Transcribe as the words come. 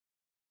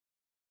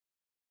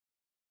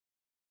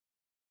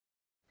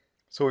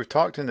So we've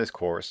talked in this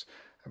course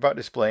about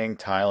displaying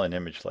tile and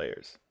image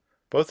layers,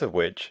 both of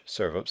which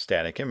serve up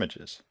static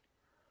images.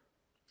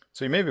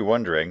 So you may be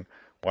wondering,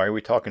 why are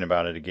we talking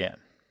about it again?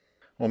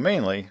 Well,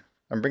 mainly,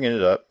 I'm bringing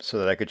it up so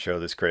that I could show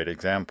this great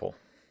example.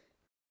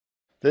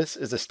 This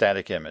is a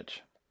static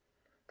image.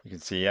 You can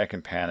see I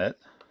can pan it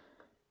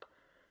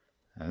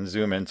and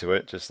zoom into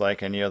it just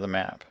like any other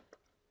map.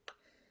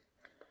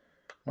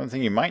 One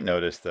thing you might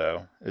notice,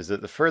 though, is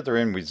that the further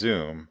in we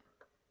zoom,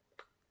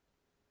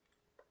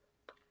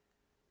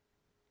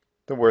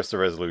 the worse the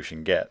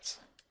resolution gets.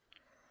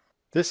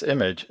 This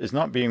image is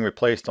not being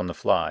replaced on the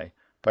fly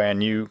by a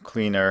new,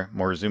 cleaner,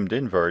 more zoomed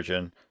in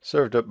version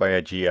served up by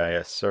a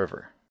GIS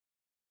server.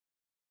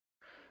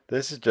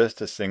 This is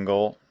just a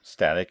single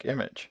static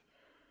image.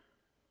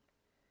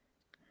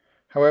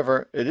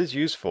 However, it is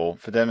useful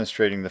for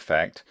demonstrating the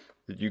fact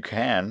that you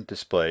can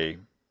display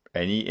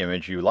any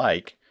image you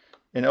like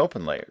in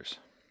open layers.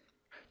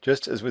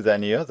 Just as with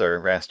any other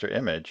raster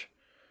image,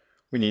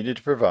 we needed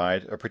to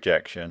provide a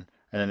projection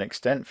and an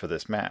extent for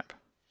this map.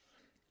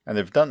 And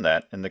they've done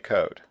that in the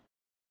code.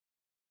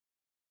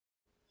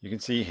 You can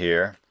see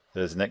here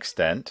there's an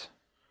extent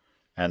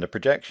and a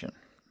projection.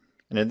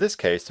 And in this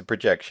case, the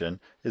projection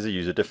is a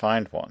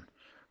user-defined one,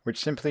 which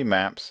simply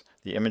maps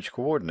the image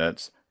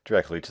coordinates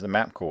directly to the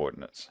map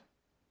coordinates.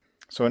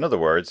 So in other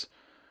words,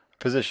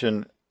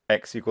 position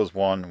x equals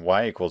 1,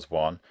 y equals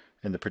 1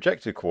 in the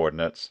projected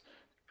coordinates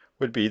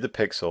would be the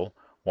pixel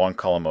 1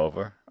 column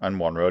over and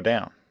 1 row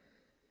down.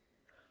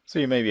 So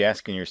you may be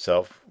asking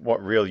yourself,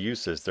 what real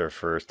use is there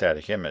for a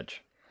static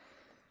image?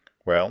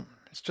 Well,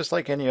 it's just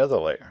like any other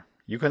layer.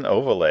 You can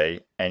overlay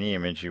any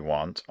image you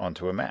want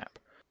onto a map.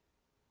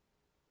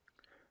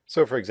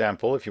 So for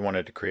example, if you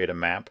wanted to create a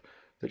map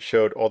that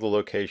showed all the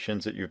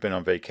locations that you've been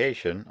on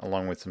vacation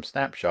along with some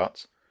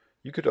snapshots,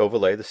 you could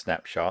overlay the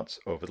snapshots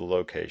over the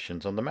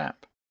locations on the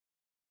map.